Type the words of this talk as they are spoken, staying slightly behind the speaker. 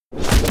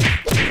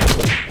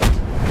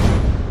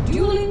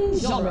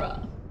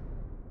genre.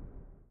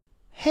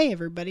 Hey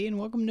everybody, and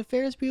welcome to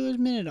Ferris Bueller's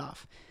Minute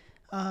Off.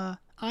 I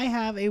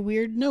have a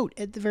weird note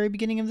at the very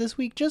beginning of this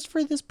week, just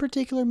for this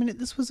particular minute.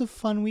 This was a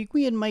fun week.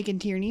 We had Mike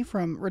and Tierney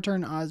from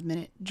Return to Oz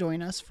Minute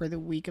join us for the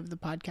week of the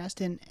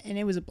podcast, and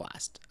it was a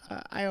blast.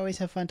 I always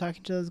have fun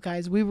talking to those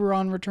guys. We were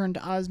on Return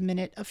to Oz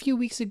Minute a few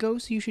weeks ago,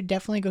 so you should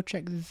definitely go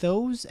check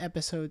those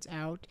episodes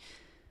out.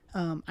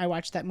 I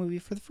watched that movie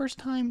for the first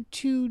time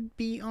to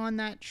be on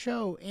that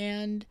show,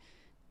 and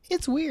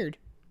it's weird.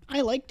 I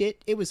liked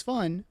it. It was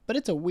fun, but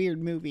it's a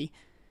weird movie.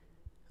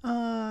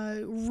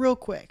 Real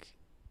quick.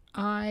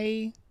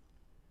 I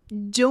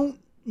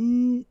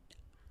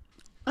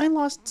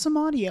lost some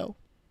audio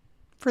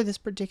for this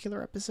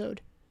particular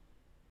episode.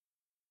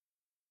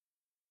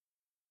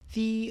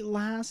 The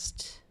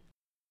last,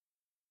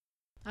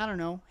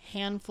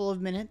 handful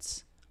of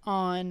minutes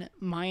on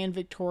my and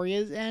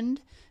Victoria's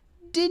end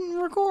didn't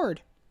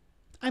record.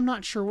 I'm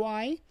not sure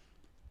why.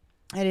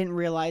 I didn't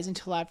realize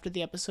until after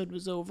the episode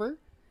was over.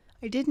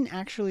 I didn't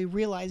actually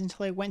realize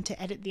until I went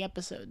to edit the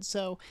episode,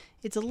 so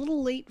it's a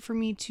little late for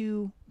me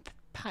to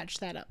patch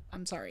that up.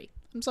 I'm sorry.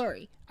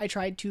 I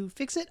tried to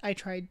fix it. I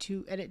tried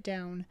to edit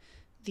down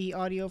the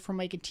audio from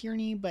Mike and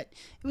Tierney, but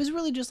it was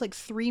really just like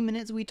 3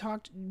 minutes. We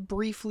talked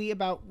briefly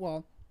about,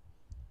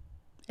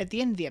 at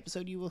the end of the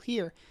episode you will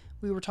hear,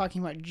 we were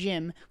talking about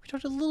gym. We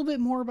talked a little bit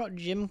more about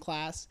gym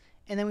class,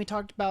 and then we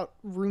talked about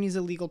Rooney's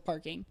illegal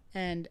parking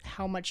and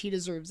how much he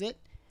deserves it,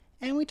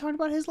 and we talked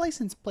about his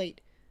license plate,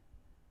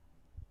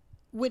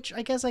 which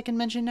I guess I can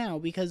mention now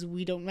because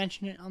we don't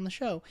mention it on the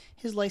show.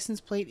 His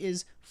license plate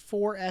is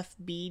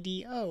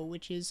 4FBDO,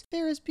 which is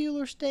Ferris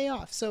Bueller's Day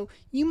Off. So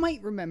you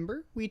might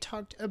remember we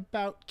talked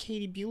about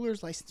Katie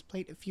Bueller's license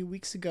plate a few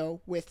weeks ago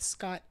with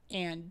Scott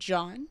and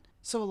John.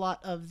 So a lot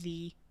of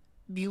the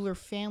Bueller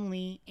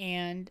family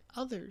and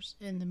others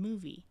in the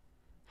movie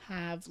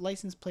have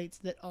license plates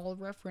that all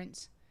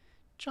reference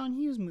John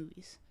Hughes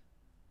movies,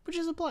 which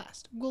is a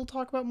blast. We'll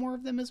talk about more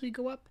of them as we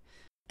go up.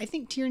 I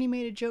think Tierney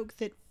made a joke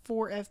that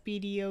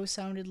 4FBDO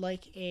sounded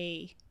like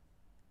a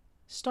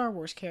Star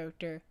Wars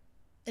character.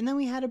 And then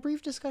we had a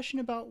brief discussion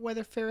about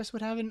whether Ferris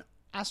would have an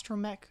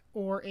astromech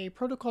or a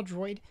protocol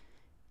droid.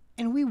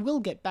 And we will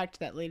get back to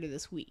that later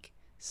this week.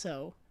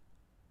 So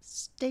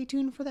stay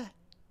tuned for that.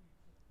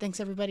 Thanks,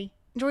 everybody.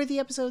 Enjoy the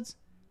episodes.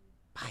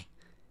 Bye.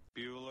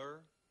 Bueller.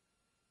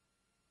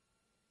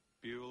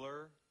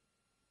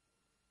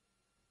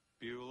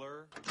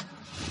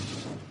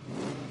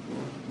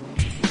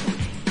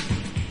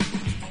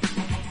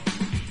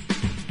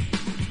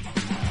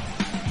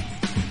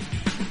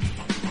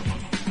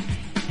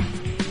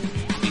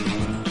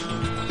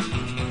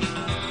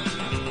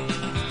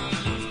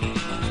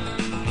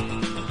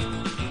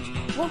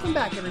 Welcome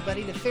back,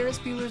 everybody, to Ferris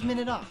Bueller's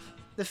Minute Off,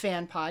 the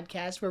fan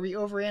podcast where we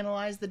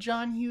overanalyze the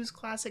John Hughes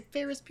classic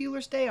Ferris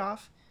Bueller's Day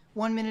Off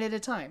 1 minute at a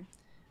time.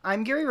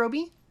 I'm Gary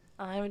Roby.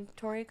 I'm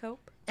Victoria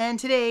Cope. And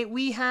today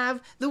we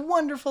have the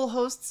wonderful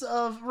hosts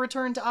of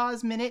Return to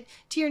Oz Minute,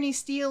 Tierney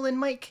Steele and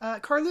Mike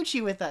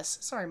Carlucci with us.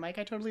 Sorry, Mike,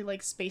 I totally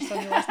spaced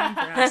on your last name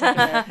for a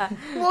second.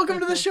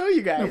 Welcome to the show,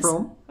 you guys. No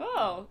problem.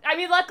 Oh, I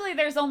mean, luckily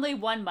there's only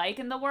one Mike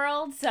in the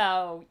world,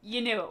 so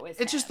you knew it was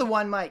It's him. just the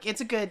one Mike.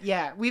 It's a good,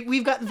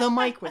 we've got the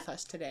Mike with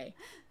us today.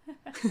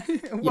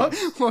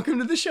 Welcome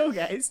to the show,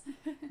 guys.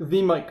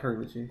 The Mike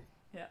Carlucci.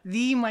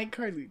 The Mike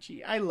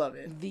Carlucci. I love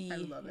it. I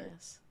love it.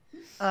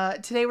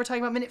 Today we're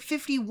talking about Minute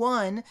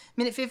 51.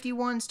 Minute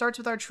 51 starts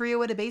with our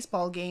trio at a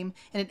baseball game,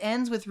 and it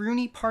ends with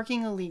Rooney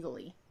parking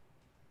illegally.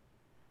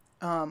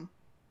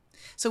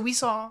 So we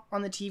saw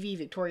on the TV,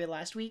 Victoria,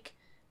 last week,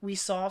 we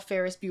saw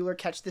Ferris Bueller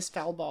catch this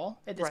foul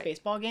ball at this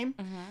baseball game.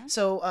 Mm-hmm.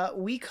 So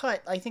we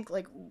cut, I think,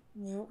 like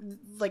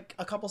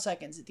a couple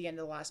seconds at the end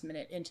of the last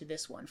minute into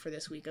this one for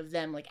this week of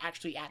them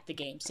actually at the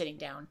game, sitting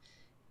down.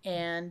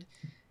 And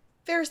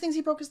Ferris thinks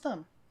he broke his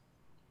thumb.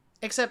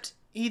 Except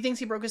he thinks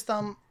he broke his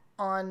thumb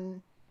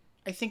on,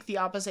 I think, the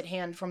opposite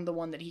hand from the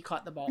one that he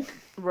caught the ball in.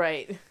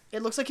 Right.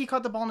 It looks like he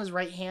caught the ball in his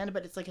right hand,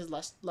 but it's like his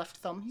left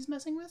thumb he's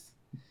messing with.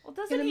 Well,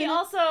 doesn't he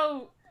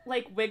also,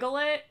 wiggle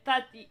it?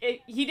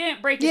 He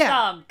didn't break his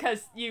thumb,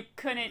 because you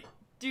couldn't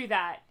do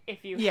that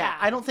if you had.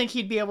 I don't think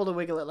he'd be able to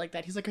wiggle it like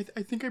that. He's like,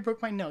 I think I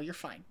broke my... No, you're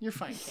fine. You're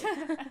fine, kid.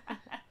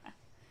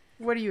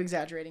 What are you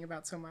exaggerating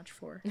about so much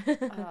for?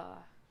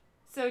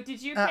 So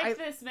did you pick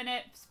this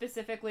minute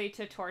specifically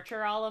to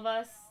torture all of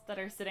us that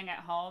are sitting at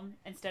home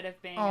instead of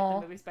being at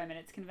the Movies by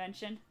Minutes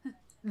convention?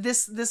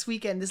 This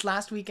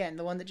last weekend,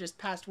 the one that just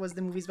passed, was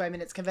the Movies by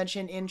Minutes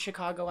convention in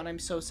Chicago, and I'm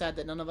so sad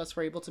that none of us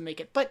were able to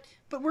make it. But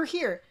we're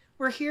here.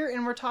 We're here,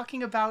 and we're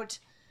talking about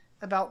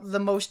the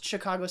most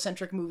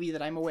Chicago-centric movie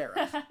that I'm aware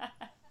of.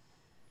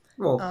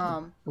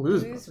 Well,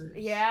 Blues Brothers.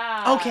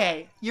 Yeah.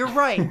 Okay, you're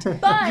right.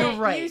 But you're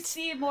right. You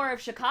see more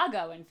of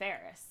Chicago in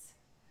Ferris.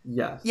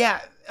 Yes.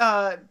 Yeah,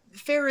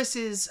 Ferris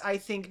is, I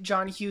think,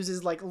 John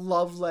Hughes'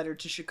 love letter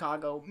to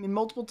Chicago. I mean,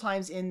 multiple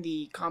times in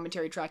the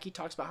commentary track, he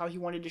talks about how he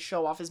wanted to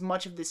show off as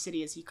much of the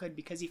city as he could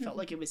because he felt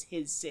like it was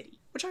his city,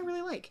 which I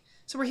really like.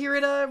 So we're here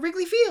at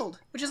Wrigley Field,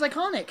 which is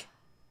iconic.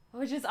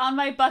 which is on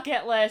my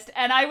bucket list.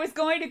 And I was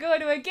going to go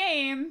to a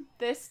game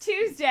this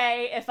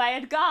Tuesday if I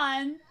had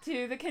gone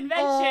to the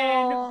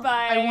convention, but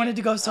I wanted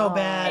to go so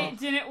bad. It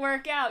didn't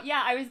work out.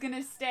 Yeah, I was going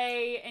to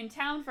stay in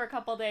town for a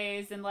couple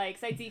days and like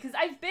sightsee, because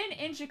I've been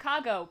in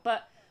Chicago,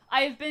 but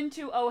I've been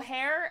to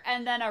O'Hare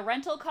and then a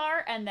rental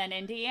car and then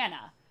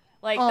Indiana.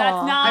 Like,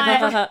 that's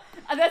not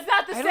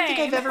the same. I don't think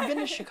I've ever been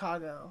to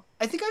Chicago.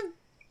 I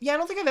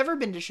don't think I've ever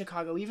been to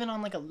Chicago, even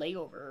on like a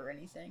layover or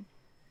anything.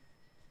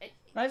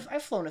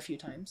 I've flown a few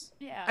times.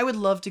 Yeah. I would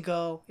love to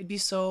go. It'd be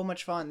so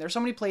much fun. There's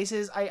so many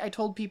places. I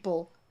told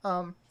people,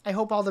 I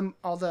hope all the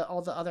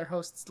other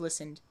hosts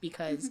listened,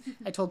 because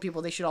I told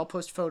people they should all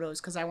post photos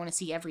because I want to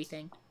see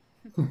everything.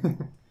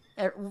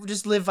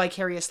 Just live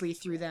vicariously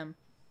through them.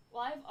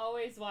 Well, I've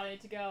always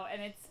wanted to go,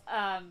 and it's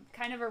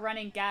kind of a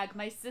running gag.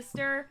 My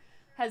sister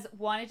has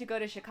wanted to go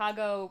to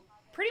Chicago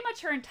pretty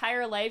much her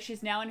entire life.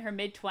 She's now in her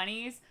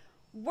mid-20s.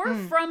 We're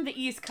from the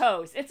East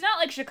Coast. It's not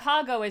like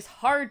Chicago is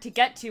hard to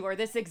get to or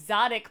this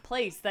exotic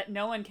place that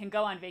no one can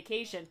go on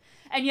vacation.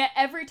 And yet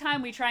every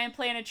time we try and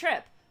plan a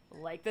trip,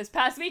 like this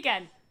past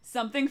weekend,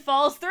 something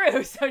falls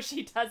through, so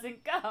she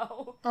doesn't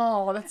go.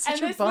 Oh, that's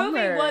such a bummer. And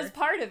this movie was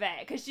part of it,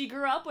 because she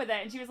grew up with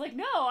it, and she was like,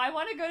 no, I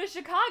want to go to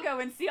Chicago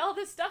and see all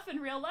this stuff in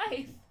real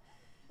life.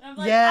 And I'm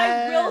like,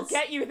 yes. I will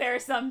get you there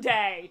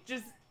someday.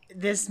 Just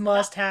this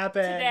must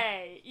happen.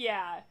 Today,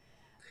 yeah.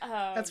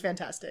 That's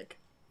fantastic.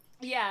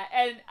 Yeah,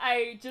 and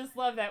I just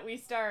love that we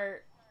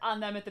start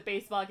on them at the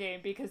baseball game,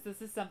 because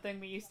this is something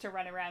we used to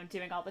run around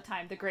doing all the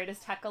time. The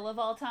greatest heckle of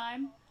all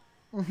time.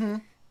 Mm-hmm.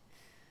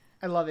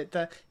 I love it.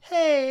 The,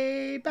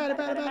 hey, bada,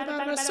 bada, bada,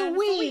 bada,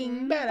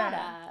 swing,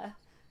 bada.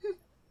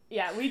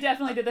 Yeah, we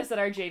definitely did this at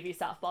our JV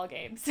softball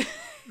games.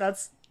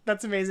 That's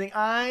amazing.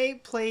 I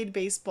played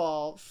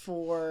baseball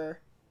for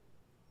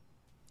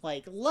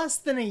like less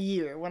than a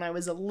year when I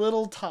was a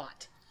little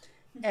tot.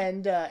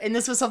 And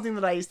this was something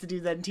that I used to do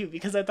then too,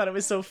 because I thought it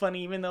was so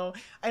funny, even though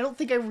I don't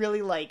think I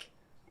really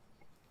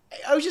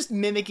I was just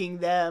mimicking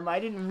them. I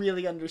didn't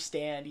really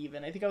understand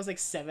even. I think I was like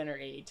 7 or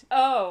 8.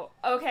 Oh,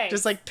 okay.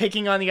 Just like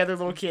picking on the other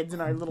little kids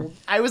in our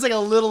I was like a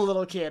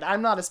little kid.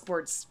 I'm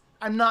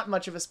not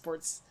much of a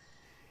sports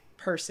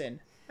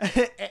person.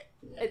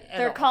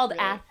 They're called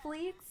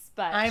athletes,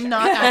 but I'm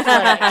not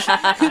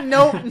athletic.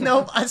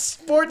 Nope. A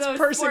sports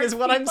person is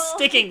what people? I'm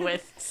sticking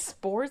with.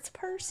 Sports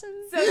person?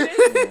 So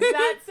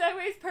that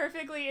segues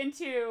perfectly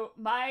into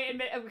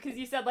because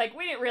you said like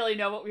we didn't really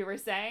know what we were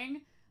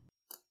saying.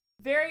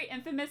 Very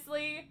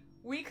infamously,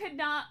 we could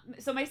not.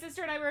 So my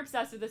sister and I were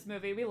obsessed with this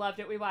movie. We loved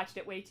it. We watched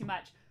it way too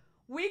much.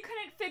 We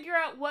couldn't figure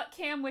out what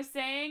Cam was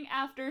saying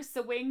after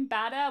Swing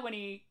Bada when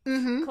he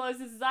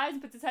closes his eyes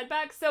and puts his head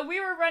back. So we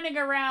were running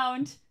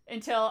around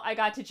until I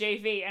got to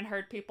JV and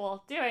heard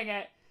people doing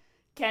it.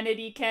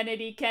 Kennedy,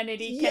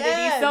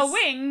 yes!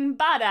 Swing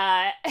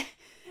Bada.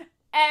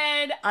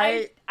 And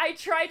I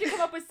tried to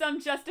come up with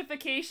some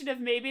justification of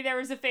maybe there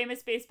was a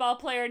famous baseball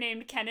player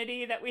named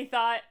Kennedy that we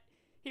thought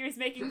he was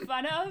making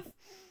fun of.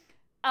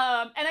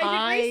 And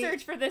I did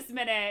research for this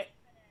minute.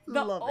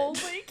 The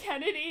only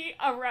Kennedy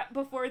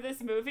before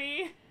this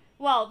movie,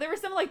 well, there were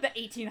some like the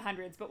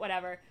 1800s, but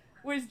whatever,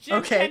 was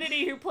Jim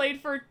Kennedy, who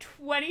played for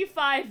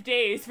 25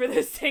 days for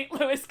the St.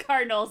 Louis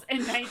Cardinals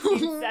in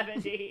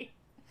 1970.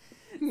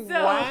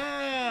 So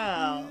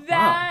wow.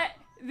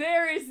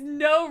 There is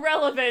no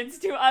relevance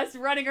to us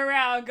running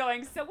around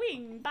going,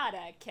 Swing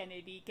Bada,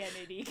 Kennedy.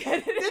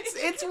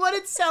 It's what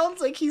it sounds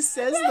like he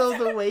says, though,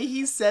 the way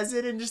he says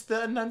it and just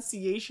the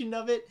enunciation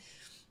of it.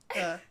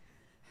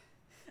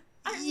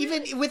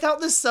 Even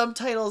without the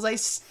subtitles, I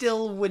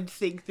still would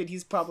think that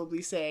he's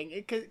probably saying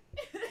it,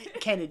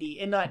 Kennedy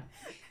and not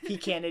he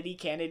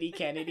Kennedy.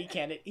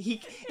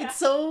 It's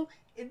so,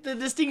 the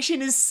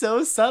distinction is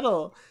so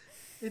subtle.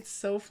 It's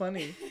so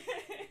funny.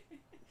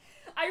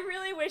 I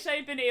really wish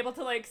I'd been able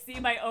to like see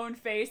my own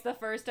face the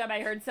first time I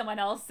heard someone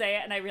else say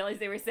it, and I realized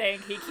they were saying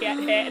he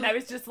can't hit, and I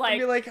was just like, I'd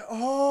be like,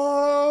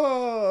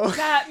 oh,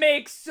 that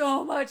makes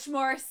so much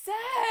more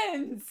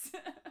sense.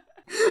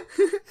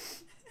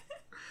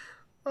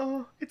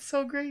 Oh, it's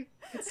so great.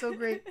 It's so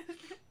great.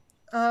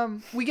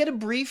 We get a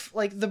brief,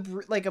 like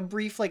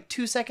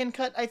 2-second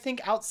cut, I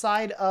think,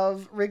 outside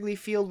of Wrigley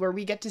Field, where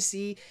we get to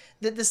see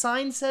that the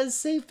sign says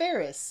 "Save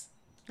Ferris."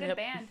 Good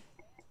band.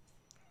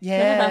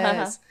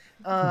 Yes.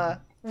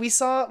 We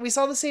saw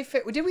the Save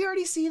Ferris. Did we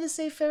already see the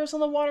Save Ferris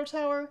on the water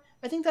tower?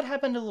 I think that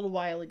happened a little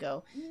while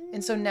ago.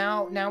 And so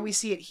now we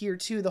see it here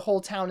too. The whole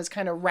town is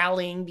kind of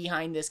rallying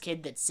behind this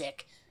kid that's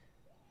sick.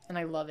 And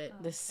I love it.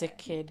 The sick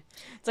kid.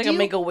 It's like a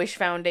Make-A-Wish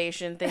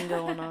Foundation thing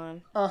going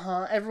on.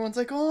 Uh-huh. Everyone's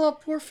like, oh,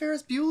 poor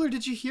Ferris Bueller.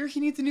 Did you hear?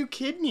 He needs a new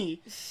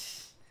kidney.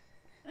 It's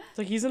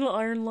like he's in an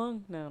iron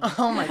lung now.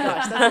 Oh my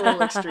gosh, that's a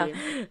little extreme.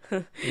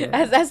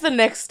 Yeah. That's the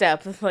next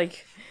step.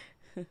 Like,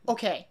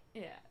 okay.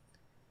 Yeah.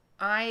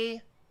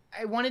 I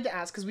wanted to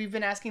ask, because we've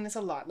been asking this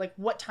a lot, like,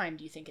 what time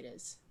do you think it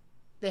is?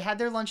 They had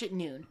their lunch at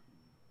noon,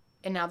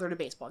 and now they're at a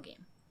baseball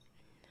game.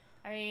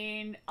 I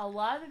mean, a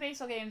lot of the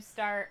baseball games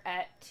start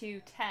at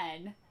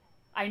 2:10.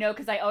 I know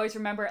because I always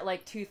remember at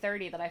like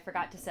 2:30 that I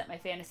forgot to set my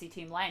fantasy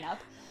team lineup.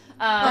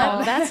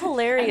 That's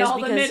hilarious. And all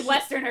the because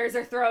Midwesterners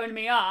are throwing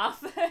me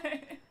off.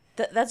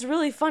 That's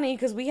really funny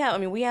because we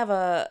have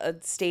a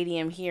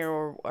stadium here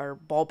or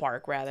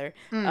ballpark rather,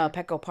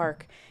 Petco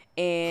Park,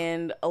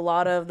 and a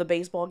lot of the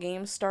baseball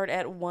games start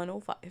at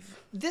 1:05.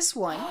 This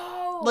one,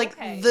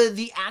 okay.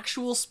 the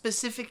actual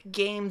specific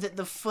game that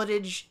the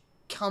footage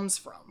comes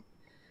from,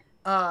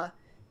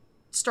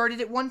 started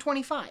at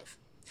 1:25.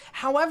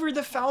 However,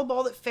 the foul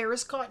ball that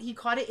Ferris caught, he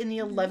caught it in the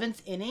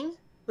 11th inning,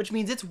 which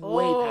means it's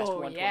way past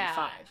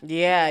 1:25.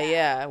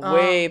 Yeah,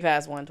 way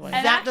past 1:25.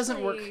 And that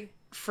doesn't work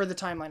for the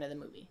timeline of the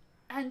movie.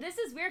 And this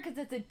is weird because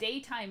it's a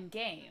daytime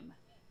game.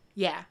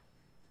 Yeah.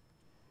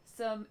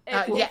 So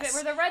if it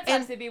were the Red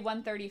Sox, it'd be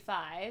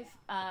 1:35.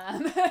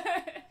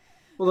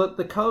 Well,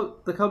 the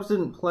Cubs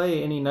didn't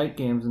play any night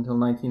games until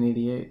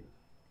 1988,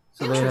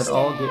 so they had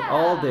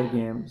all day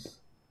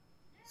games.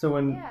 So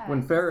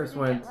when Ferris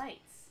went,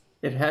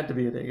 it had to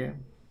be a day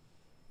game.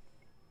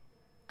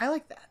 I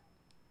like that.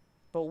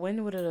 But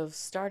when would it have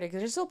started?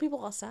 Because there's still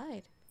people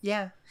outside.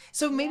 Yeah.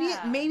 So maybe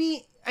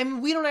I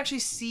mean we don't actually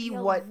see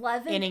what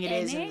inning it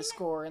is in the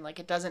score, and like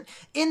it doesn't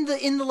in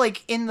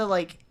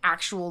the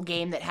actual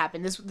game that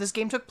happened. This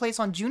game took place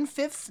on June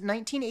 5th,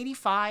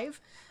 1985.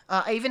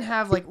 I even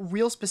have like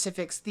real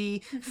specifics.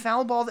 The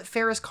foul ball that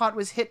Ferris caught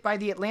was hit by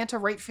the Atlanta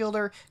right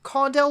fielder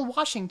Caudell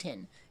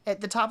Washington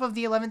at the top of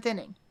the 11th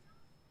inning.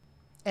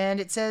 And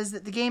it says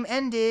that the game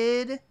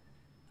ended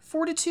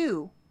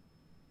 4-2.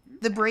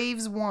 The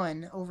Braves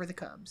won over the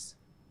Cubs.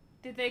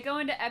 Did they go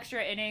into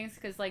extra innings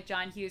because like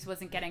John Hughes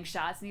wasn't getting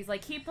shots and he's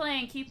like, keep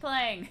playing.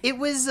 It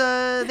was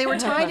they were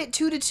tied at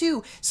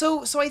 2-2.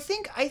 So I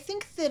think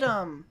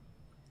that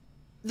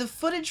the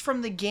footage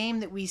from the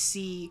game that we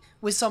see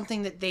was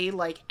something that they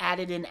like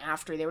added in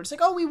after. They were just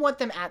like, oh, we want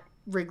them at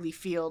Wrigley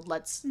Field.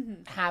 Let's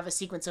have a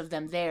sequence of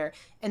them there.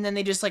 And then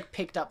they just like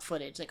picked up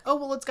footage. Like, oh,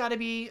 well, it's got to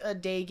be a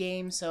day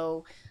game,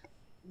 so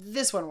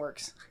this one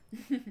works.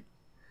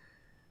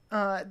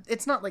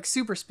 It's not like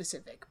super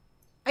specific.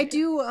 I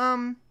do,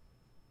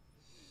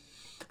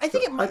 I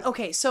think it might,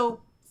 okay,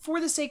 so for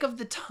the sake of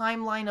the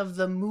timeline of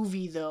the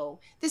movie, though,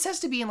 this has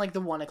to be in like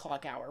the 1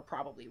 o'clock hour,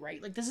 probably,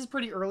 right? Like, this is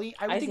pretty early.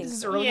 I would think this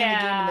is early in the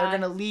game, and they're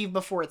going to leave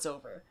before it's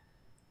over.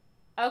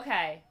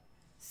 Okay.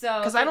 So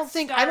because I don't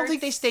think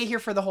they stay here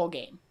for the whole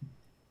game.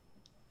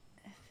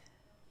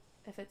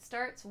 If it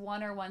starts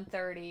 1 or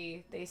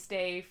 1:30, they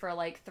stay for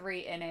like 3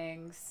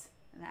 innings,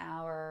 an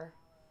hour.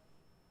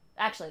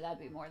 Actually, that'd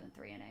be more than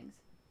 3 innings.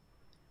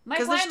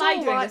 Mike, why am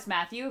I doing this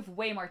math? You have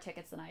way more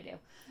tickets than I do.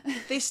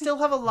 They still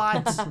have a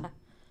lot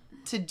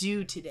to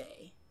do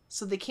today,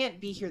 so they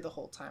can't be here the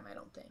whole time, I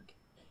don't think.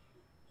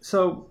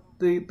 So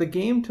the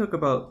game took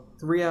about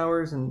 3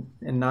 hours and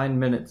 9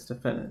 minutes to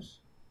finish.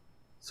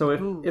 So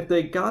if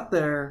they got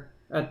there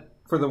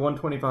for the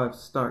 1:25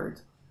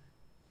 start,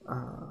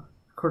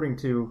 according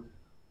to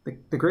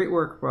the great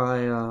work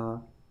by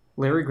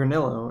Larry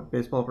Granillo at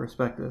Baseball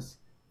Prospectus,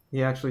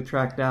 he actually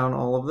tracked down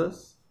all of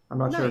this. I'm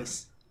not sure if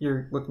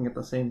you're looking at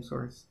the same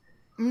sourse.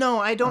 No,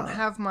 I don't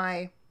have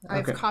my...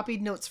 I've okay.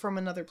 copied notes from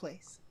another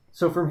place.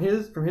 So from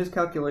his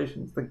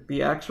calculations,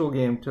 the actual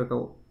game took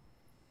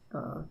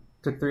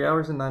 3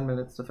 hours and 9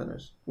 minutes to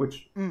finish,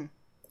 which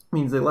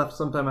means they left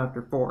sometime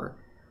after 4.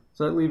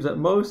 So that leaves at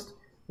most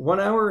 1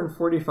 hour and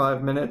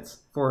 45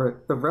 minutes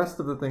for the rest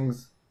of the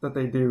things that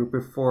they do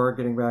before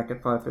getting back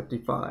at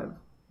 5:55.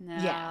 No.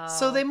 Yeah,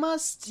 so they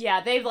must...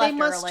 Yeah, they've left They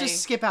must early.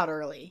 just skip out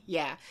early,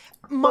 yeah.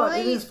 But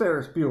it is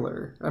Ferris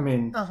Bueller. I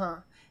mean...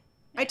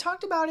 I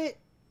talked about it,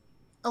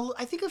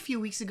 I think a few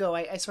weeks ago,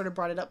 I sort of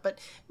brought it up, but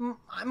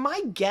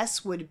my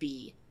guess would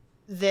be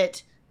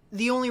that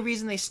the only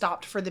reason they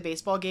stopped for the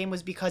baseball game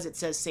was because it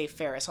says Save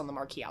Ferris on the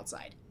marquee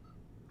outside.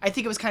 I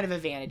think it was kind of a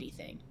vanity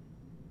thing.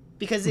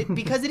 Because it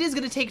is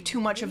going to take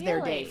too much of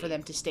their day for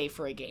them to stay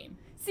for a game.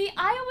 See,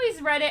 I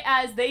always read it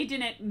as they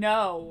didn't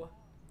know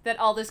that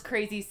all this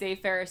crazy Save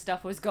Ferris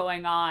stuff was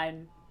going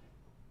on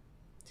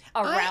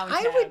around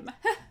him.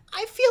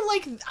 I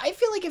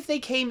feel like if they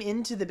came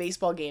into the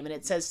baseball game and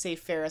it says Save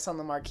Ferris on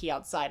the marquee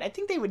outside, I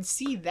think they would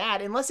see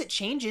that. Unless it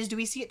changes. Do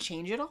we see it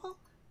change at all?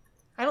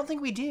 I don't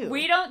think we do.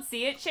 We don't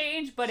see it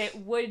change, but it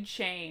would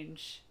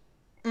change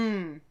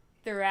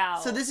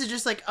throughout. So this is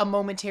just like a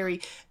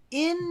momentary...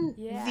 In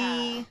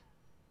the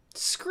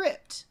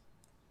script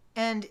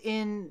and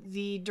in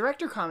the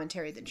director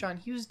commentary that John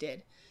Hughes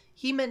did,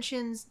 he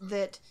mentions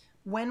that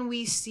when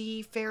we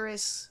see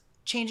Ferris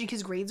changing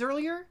his grades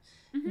earlier,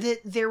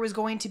 that there was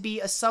going to be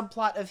a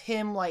subplot of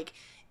him, like,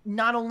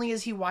 not only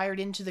is he wired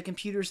into the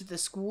computers at the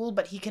school,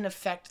 but he can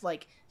affect,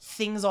 like,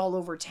 things all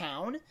over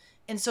town.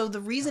 And so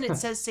the reason it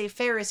says Save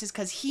Ferris is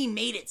because he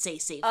made it say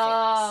Save Ferris.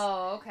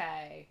 Oh,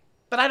 okay.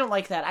 But I don't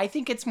like that. I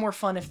think it's more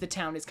fun if the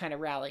town is kind of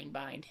rallying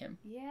behind him.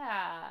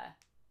 Yeah.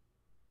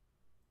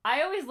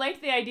 I always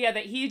liked the idea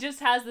that he just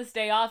has this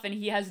day off and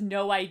he has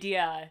no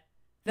idea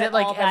that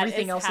like all that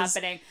everything else is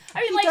happening.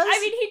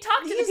 He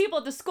talked to the people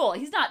at the school.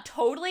 He's not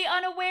totally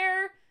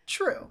unaware.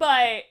 True.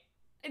 But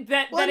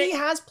he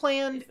has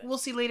planned, we'll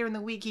see later in the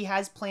week, he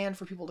has planned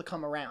for people to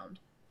come around.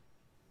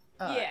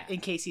 in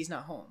case he's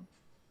not home.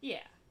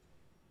 Yeah.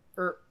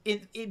 Or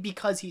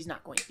because he's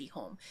not going to be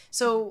home.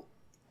 So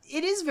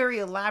it is very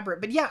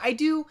elaborate. But yeah, I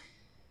do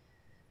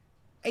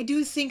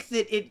think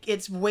that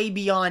it's way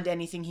beyond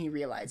anything he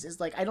realizes.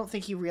 Like, I don't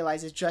think he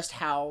realizes just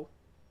how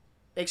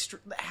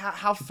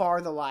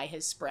far the lie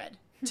has spread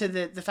to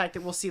the fact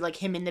that we'll see like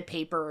him in the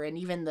paper and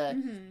even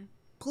the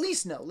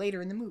police know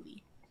later in the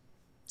movie.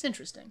 It's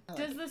interesting.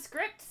 Does the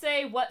script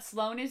say what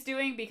Sloane is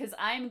doing? Because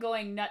I'm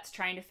going nuts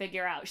trying to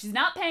figure out. She's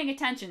not paying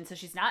attention, so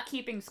she's not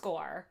keeping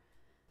score.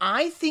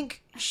 I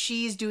think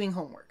she's doing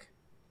homework.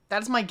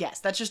 That's my guess.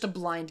 That's just a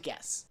blind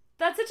guess.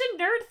 That's such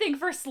a nerd thing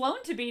for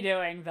Sloane to be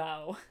doing,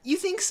 though. You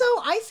think so?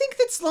 I think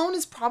that Sloane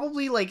is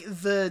probably like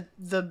the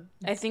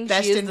I think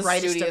best she is and the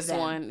brightest studious of them.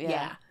 one.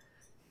 Yeah.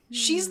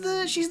 She's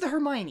the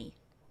Hermione.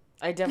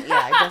 I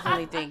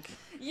definitely think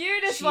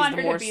You just she's want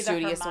the her more to be the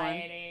studious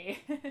Hermione.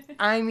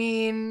 I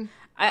mean,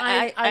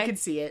 I could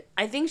see it.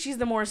 I think she's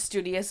the more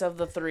studious of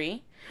the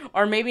three,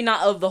 or maybe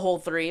not of the whole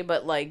three,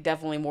 but like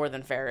definitely more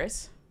than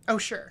Ferris. Oh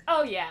sure.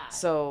 Oh yeah.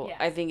 So yeah.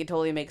 I think it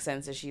totally makes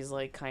sense that she's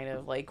like kind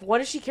of like, what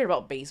does she care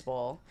about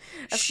baseball?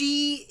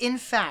 She, in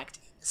fact,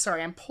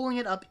 sorry, I'm pulling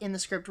it up in the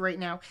script right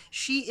now.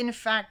 She, in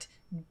fact,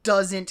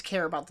 doesn't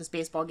care about this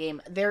baseball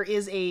game. There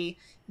is a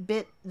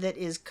bit that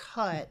is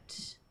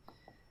cut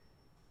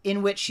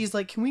in which she's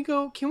like, "Can we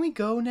go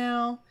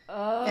now?"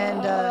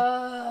 And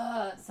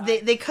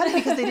they cut it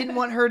because they didn't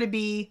want her to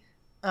be.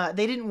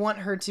 They didn't want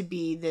her to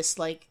be this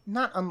like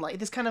not unlike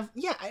this kind of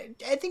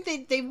I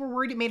think they were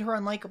worried it made her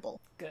unlikable.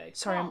 Good.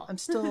 Sorry, call.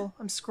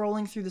 I'm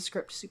scrolling through the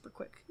script super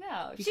quick.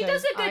 No, she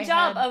because does a good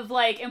job of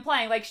like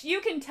implying like you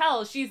can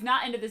tell she's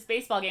not into this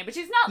baseball game, but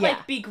she's not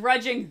like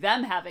begrudging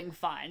them having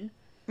fun.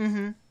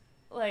 Mm-hmm.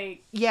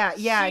 Like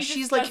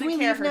she's like, "Can we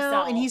leave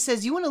now?" And he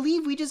says, "You want to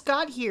leave? We just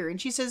got here." And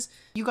she says,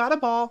 "You got a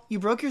ball. You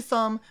broke your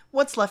thumb.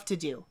 What's left to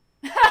do?"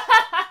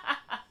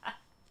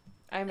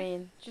 I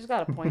mean, she's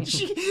got a point.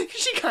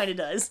 she kind of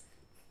does.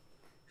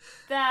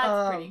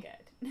 That's pretty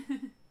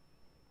good.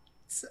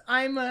 So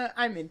I'm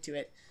into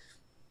it.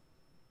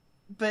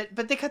 But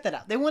they cut that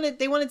out. They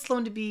wanted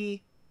Sloane to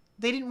be.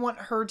 They didn't want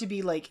her to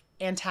be like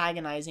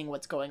antagonizing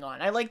what's going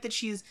on. I like that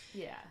she's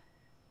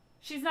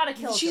not a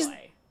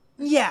killjoy.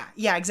 Yeah,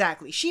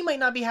 exactly. She might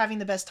not be having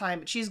the best time,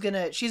 but she's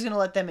gonna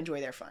let them enjoy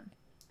their fun.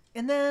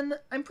 And then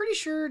I'm pretty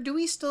sure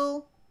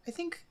I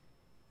think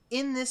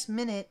in this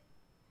minute,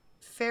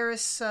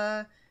 Ferris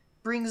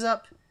brings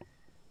up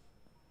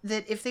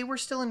that if they were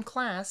still in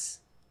class,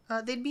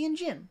 they'd be in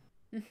gym.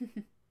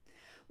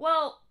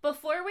 Well,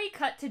 before we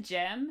cut to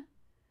gym,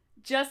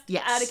 just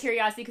out of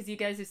curiosity, because you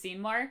guys have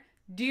seen more,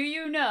 do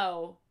you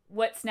know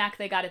what snack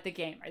they got at the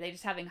game? Are they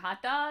just having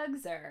hot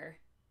dogs, or...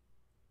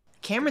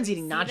 Cameron's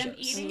eating nachos.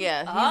 Yeah,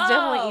 he's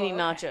definitely eating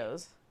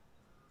nachos.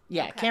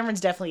 Yeah, okay. Cameron's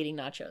definitely eating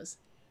nachos.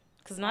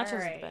 Because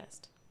nachos are the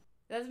best.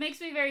 That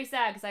makes me very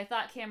sad, because I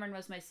thought Cameron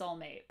was my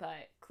soulmate,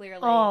 but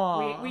clearly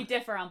we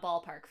differ on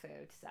ballpark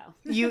food, so...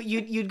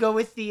 You'd go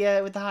with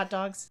the hot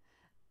dogs?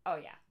 Oh,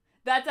 yeah.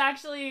 That's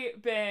actually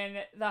been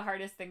the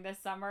hardest thing this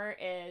summer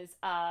is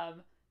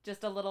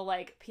just a little,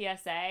 like,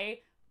 PSA.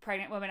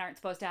 Pregnant women aren't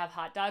supposed to have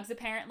hot dogs,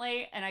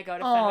 apparently, and I go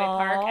to Fenway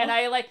Park,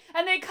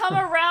 and they come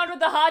around with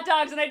the hot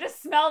dogs, and I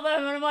just smell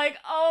them, and I'm like,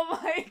 oh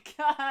my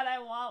god, I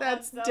want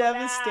one so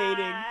devastating.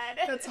 bad.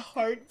 That's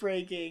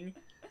heartbreaking.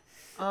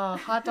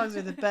 Hot dogs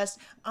are the best.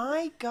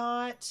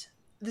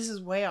 This is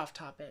way off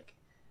topic.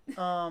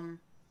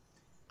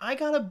 I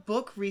got a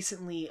book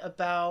recently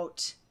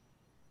about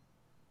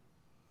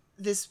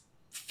this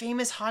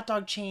famous hot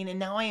dog chain, and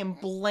now I am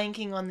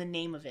blanking on the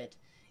name of it.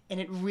 And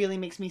it really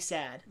makes me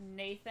sad.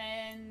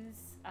 Nathan's?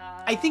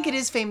 I think it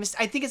is famous.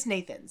 I think it's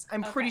Nathan's.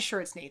 I'm pretty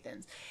sure it's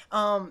Nathan's.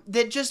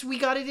 We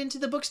got it into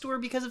the bookstore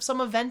because of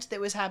some event that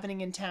was happening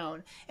in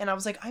town. And I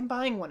was like, I'm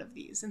buying one of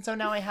these. And so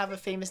now I have a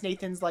famous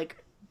Nathan's,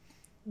 like,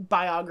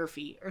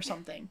 biography or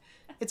something.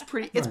 It's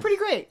pretty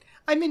great.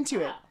 I'm into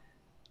it.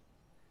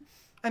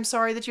 I'm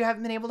sorry that you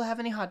haven't been able to have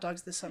any hot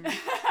dogs this summer.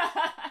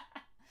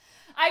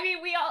 I mean,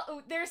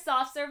 there's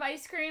soft serve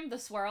ice cream, the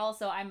swirl,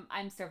 so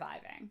I'm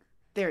surviving.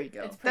 There you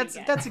go. That's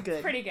a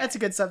good. Pretty good. That's a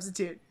good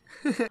substitute.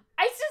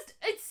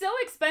 It's so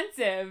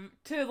expensive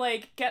to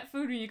like get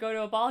food when you go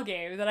to a ball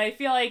game that I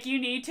feel like you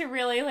need to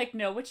really like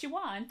know what you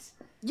want.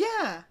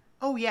 Yeah.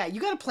 Oh yeah,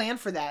 you got to plan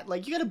for that.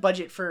 Like you got to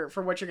budget for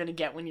what you're going to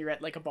get when you're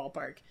at like a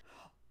ballpark.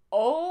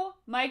 Oh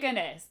my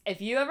goodness.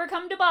 If you ever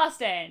come to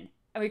Boston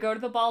and we go to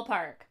the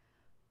ballpark,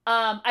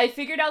 I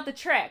figured out the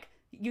trick.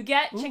 You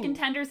get chicken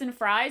tenders and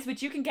fries,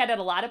 which you can get at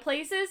a lot of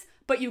places,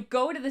 but you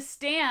go to the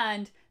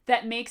stand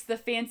that makes the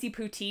fancy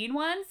poutine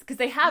ones, because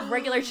they have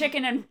regular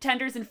chicken and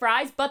tenders and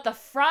fries, but the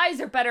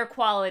fries are better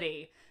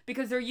quality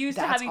because they're used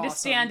to having to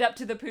stand up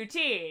to the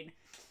poutine.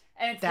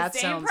 And it's the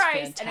same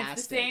price, fantastic. And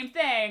it's the same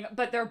thing,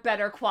 but they're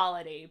better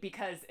quality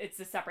because it's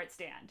a separate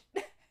stand.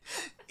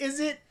 Is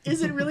it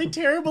really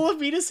terrible of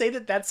me to say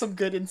that that's some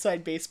good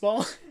inside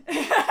baseball?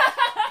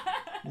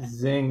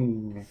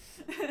 Zing.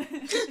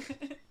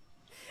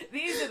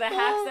 These are the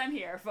hacks I'm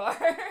here for.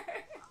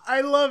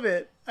 I love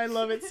it. I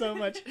love it so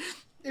much.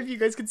 If you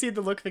guys could see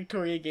the look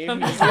Victoria gave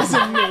me, it was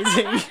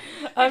amazing.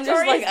 I'm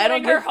just like, I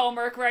don't her give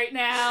homework right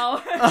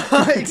now.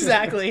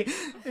 Exactly.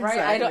 right.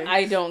 Exactly.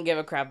 I don't give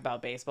a crap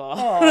about baseball.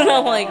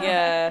 I'm like,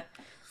 yeah,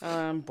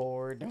 I'm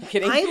bored. I'm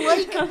kidding. I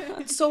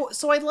like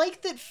so I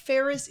like that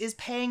Ferris is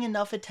paying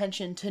enough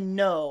attention to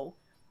know,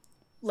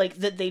 like,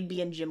 that they'd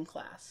be in gym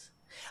class.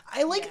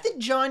 I like that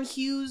John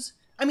Hughes.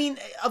 I mean,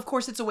 of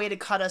course, it's a way to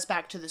cut us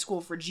back to the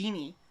school for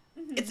Jeannie.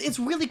 It's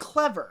really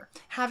clever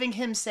having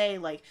him say,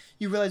 like,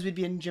 you realize we'd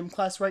be in gym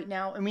class right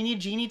now, and we need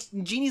Jeannie.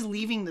 Jeannie's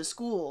leaving the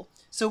school,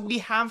 so we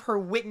have her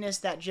witness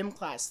that gym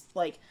class.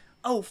 Like,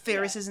 oh,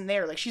 Ferris isn't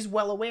there. Like, she's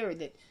well aware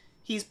that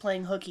he's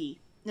playing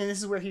hooky, and this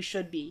is where he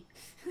should be.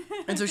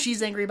 And so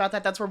she's angry about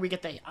that. That's where we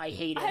get the I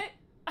hate it.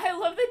 I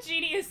love that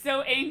Jeannie is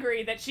so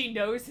angry that she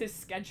knows his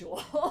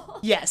schedule.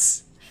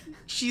 Yes.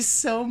 She's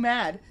so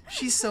mad.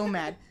 She's so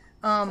mad.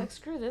 Like,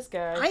 screw this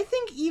guy. I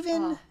think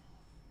even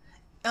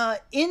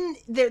in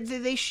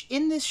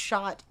in this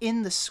shot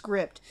in the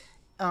script,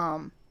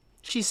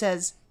 she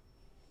says,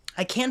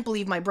 "I can't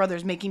believe my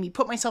brother's making me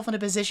put myself in a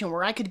position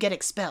where I could get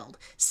expelled.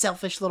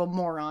 Selfish little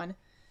moron.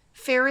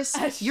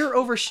 Ferris,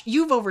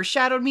 you've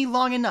overshadowed me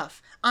long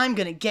enough. I'm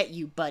gonna get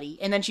you, buddy."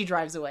 And then she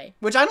drives away,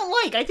 which I don't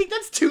like. I think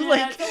that's too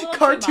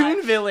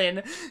cartoon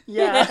villain.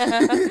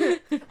 Yeah.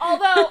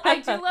 Although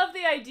I do love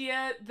the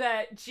idea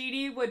that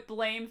Jeannie would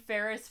blame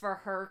Ferris for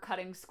her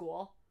cutting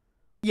school.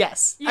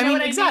 Yes. You know what I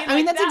mean? Exactly. I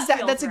mean, Like, that's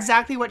feels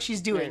exactly what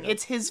she's doing. Yeah.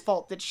 It's his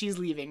fault that she's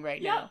leaving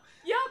right now.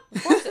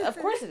 Yep. Of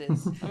course it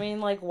is. I mean,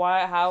 like,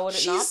 why? How would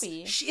it not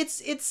be?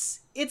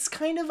 It's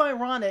kind of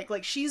ironic.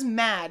 Like, she's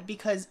mad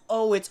because,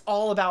 oh, it's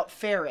all about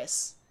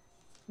Ferris.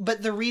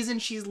 But the reason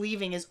she's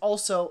leaving is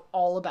also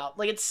all about,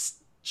 like,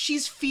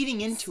 she's feeding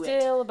into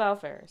it. Still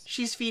about Ferris.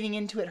 She's feeding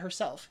into it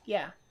herself.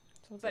 Yeah.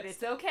 But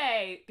it's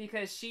okay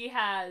because she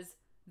has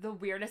the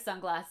weirdest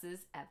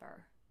sunglasses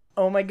ever.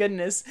 Oh my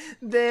goodness.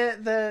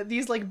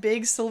 These like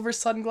big silver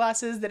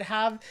sunglasses that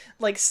have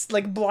like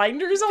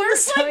blinders on the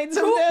sides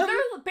of them.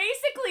 They're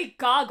basically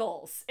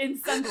goggles in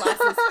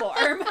sunglasses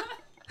form.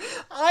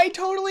 I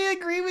totally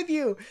agree with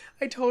you.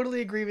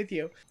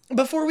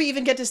 Before we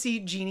even get to see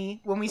Jeannie,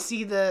 when we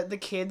see the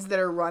kids that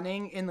are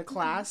running in the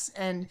class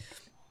and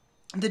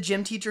the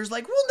gym teacher's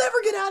like, "We'll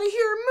never get out of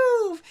here,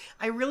 move."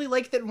 I really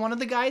like that one of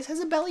the guys has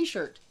a belly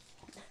shirt.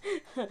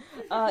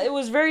 It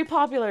was very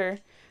popular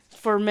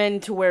for men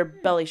to wear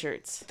belly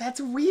shirts. That's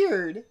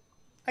weird.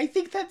 I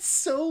think that's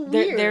so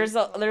weird.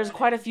 There's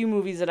quite a few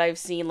movies that I've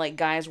seen, like,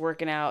 guys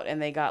working out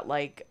and they got,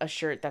 like, a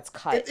shirt that's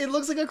cut. It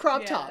looks like a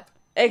crop top.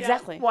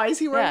 Exactly. Why is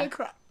he wearing a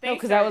crop? No,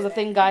 because that was a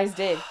thing guys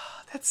did.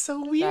 That's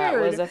so weird.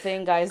 That was a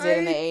thing guys did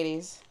in the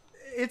 80s.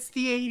 It's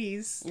the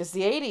 80s. It's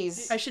the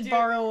 80s. I should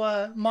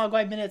borrow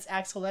Mogwai Minute's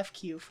Axel F.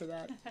 Q for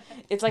that.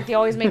 It's like they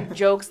always make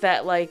jokes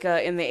that, like,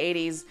 in the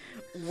 80s,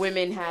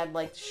 women had,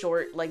 like,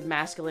 short, like,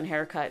 masculine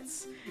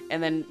haircuts,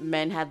 and then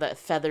men had the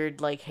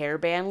feathered, like,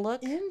 hairband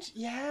look.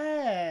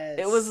 Yes.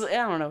 It was, I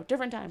don't know,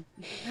 different time.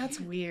 That's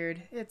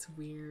weird. It's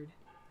weird.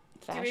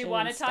 Fashion, do we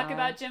want to talk style.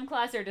 about gym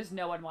class, or does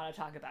no one want to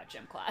talk about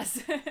gym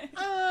class?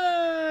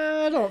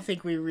 I don't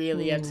think we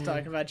really have to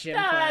talk about gym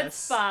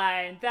class.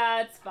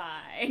 That's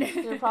fine. Is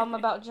there a problem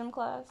about gym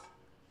class?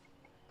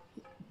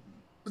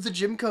 The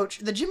gym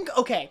coach.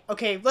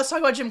 Okay. Let's talk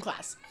about gym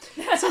class.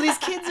 So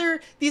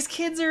these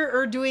kids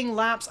are doing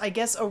laps, I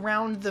guess,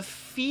 around the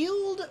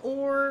field,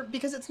 or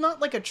because it's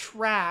not like a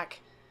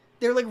track,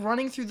 they're like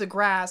running through the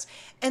grass,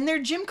 and their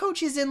gym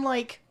coach is in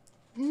like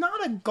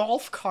not a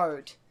golf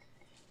cart,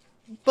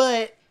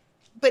 but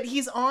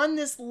he's on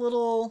this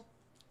little.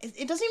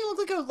 It doesn't even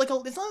look like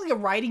a. It's not like a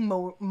riding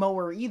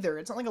mower either.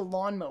 It's not like a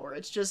lawnmower.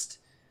 It's just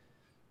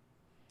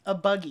a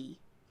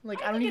buggy.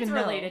 Like I don't even know.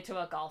 It's related to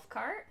a golf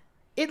cart.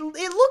 It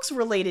looks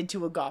related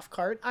to a golf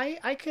cart.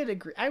 I could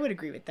agree. I would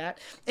agree with that.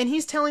 And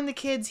he's telling the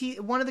kids. He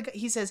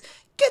says,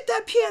 "Get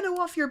that piano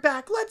off your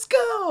back. Let's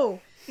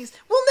go."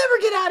 "We'll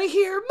never get out of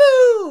here.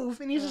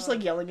 Move!" And he's just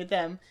like yelling at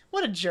them.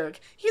 What a jerk.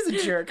 He's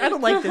a jerk. I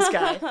don't like this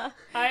guy.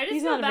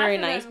 He's not a very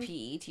nice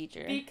PE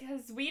teacher.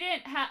 Because we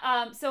didn't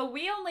have, so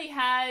we only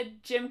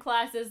had gym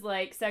classes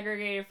like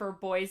segregated for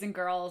boys and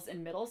girls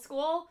in middle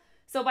school.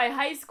 So by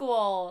high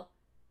school,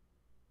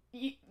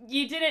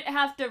 you didn't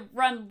have to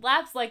run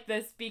laps like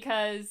this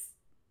because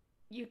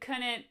you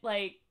couldn't,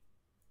 like,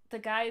 the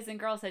guys and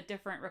girls had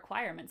different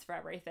requirements for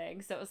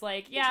everything. So it was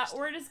like, yeah,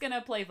 we're just going to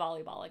play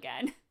volleyball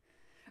again.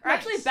 Or Nice.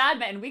 actually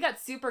badminton. We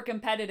got super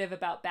competitive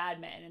about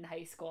badminton in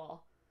high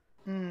school.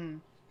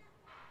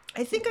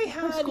 I think I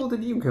had. What school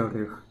did you go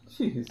to?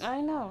 Jeez.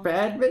 I know.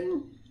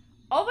 Badminton?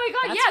 Oh my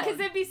god, That's yeah, because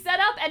fun. it'd be set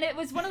up, and it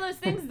was one of those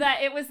things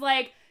that it was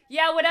like,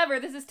 yeah, whatever,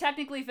 this is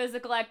technically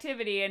physical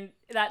activity, and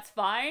that's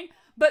fine.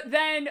 But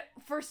then,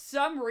 for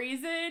some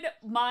reason,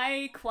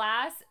 my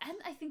class, and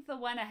I think the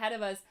one ahead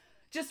of us,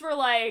 just were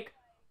like,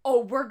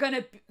 oh, we're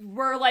gonna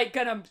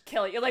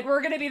kill you. Like,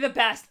 we're gonna be the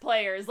best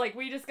players. Like,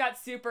 we just got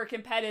super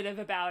competitive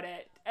about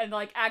it, and,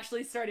 like,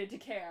 actually started to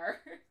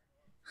care.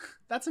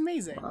 That's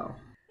amazing.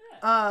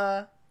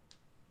 Wow.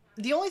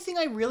 The only thing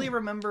I really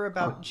remember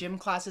about gym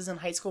classes in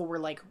high school were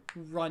like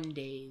run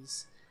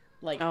days,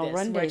 like this,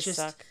 Run where days it's just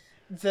suck.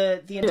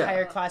 the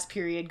entire class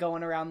period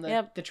going around the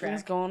track.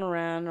 Just going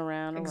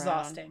around.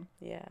 Exhausting.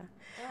 Yeah.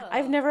 Oh.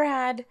 I never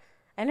had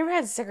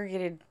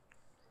segregated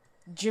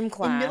gym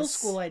class. In middle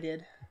school, I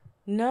did.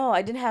 No,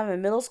 I didn't have it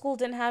in middle school.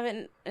 Didn't have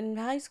it in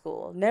high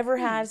school. Never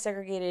had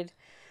segregated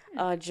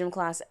gym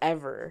class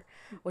ever,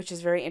 which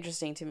is very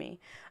interesting to me.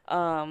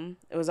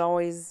 It was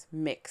always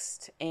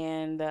mixed,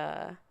 and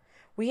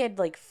we had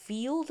like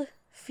field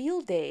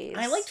days.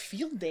 I liked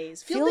field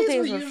days. Field days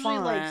were were usually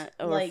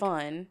fun.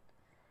 Fun.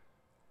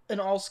 An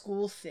all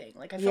school thing.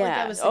 Like I feel like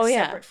that was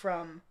separate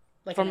from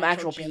like from an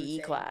actual gym PE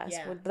thing. class.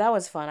 Yeah. But that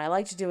was fun. I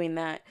liked doing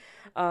that.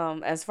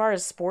 As far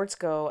as sports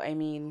go, I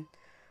mean,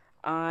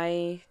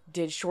 I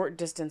did short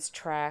distance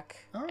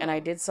track, and I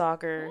did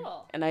soccer,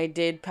 and I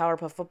did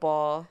Powerpuff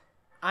football.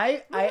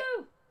 I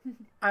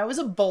was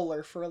a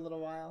bowler for a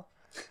little while.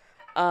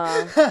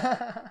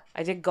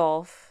 I did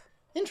golf.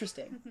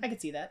 Interesting. I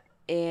could see that.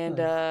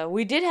 And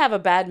we did have a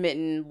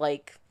badminton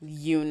like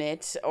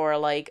unit, or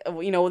like,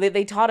 you know,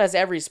 they taught us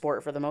every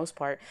sport for the most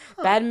part.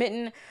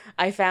 Badminton,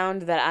 I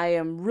found that I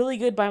am really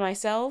good by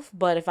myself,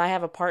 but if I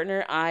have a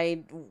partner,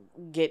 I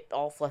get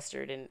all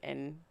flustered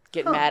and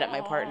get mad at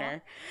my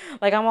partner.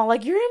 Like I'm all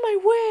like, "You're in my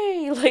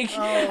way!" Like,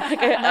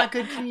 not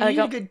good. You need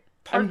a good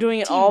I'm doing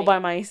it all by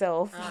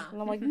myself,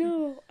 and I'm like,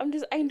 "No, I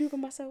can do it by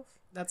myself."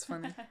 That's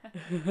funny.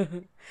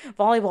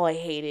 Volleyball, I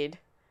hated.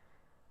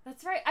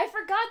 That's right. I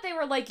forgot they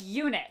were like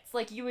units.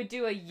 Like you would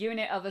do a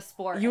unit of a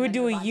sport. You would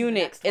do a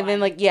unit, and then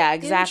like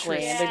exactly.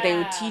 Interesting. Like they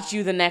would teach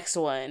you the next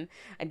one.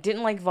 I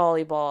didn't like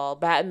volleyball.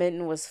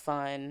 Badminton was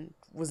fun.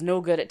 Was no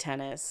good at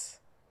tennis.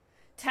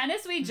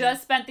 Tennis, we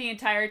just spent the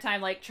entire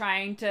time like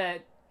trying to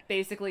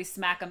basically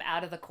smack them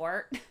out of the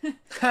court.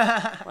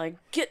 Like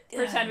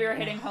Pretend we were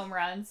hitting home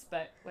runs,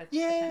 but with the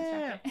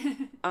tennis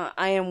racket.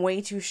 I am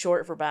way too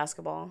short for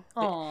basketball.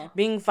 Aw.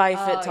 Being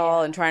 5 feet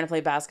tall and trying to play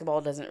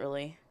basketball doesn't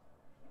really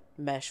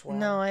mesh well.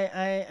 No,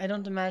 I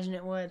don't imagine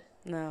it would.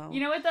 No. You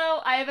know what though?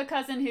 I have a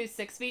cousin who's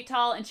 6 feet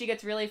tall, and she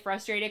gets really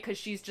frustrated because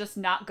she's just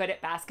not good at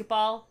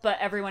basketball, but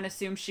everyone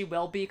assumes she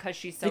will be because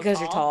she's so because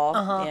tall. you're tall.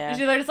 Uh-huh. Yeah.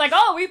 And they're just like,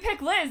 "Oh, we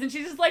pick Liz," and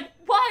she's just like,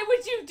 "Why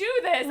would you do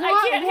this?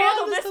 I can't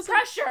handle this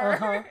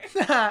pressure."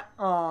 Uh-huh.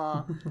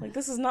 Aw. Like,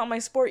 this is not my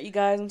sport, you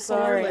guys. I'm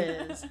sorry.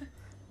 Liz.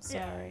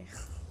 Sorry.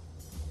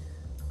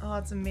 Oh,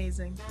 it's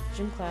amazing.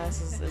 Gym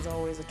class is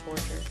always a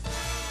torture.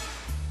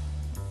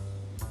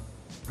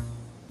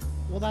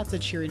 Well, that's a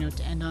cheery note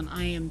to end on.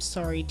 I am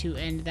sorry to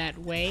end that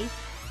way.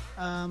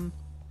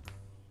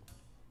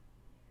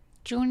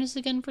 Join us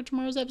again for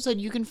tomorrow's episode.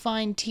 You can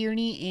find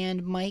Tierney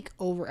and Mike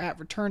over at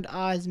Return to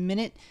Oz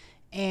Minute,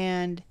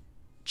 and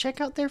check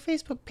out their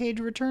Facebook page,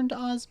 Return to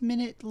Oz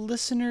Minute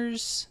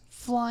Listeners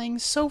Flying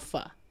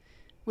Sofa,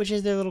 which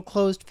is their little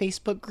closed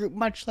Facebook group,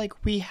 much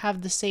like we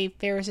have the Save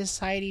Fair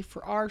Society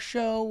for our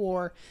show,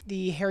 or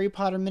the Harry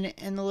Potter Minute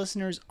and the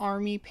Listeners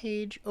Army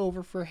page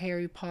over for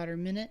Harry Potter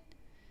Minute.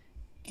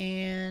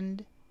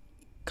 And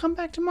come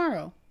back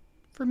tomorrow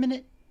for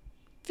minute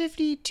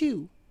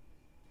 52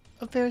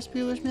 of Ferris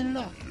Bueller's Minute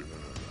Off.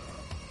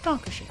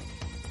 Dankeschön.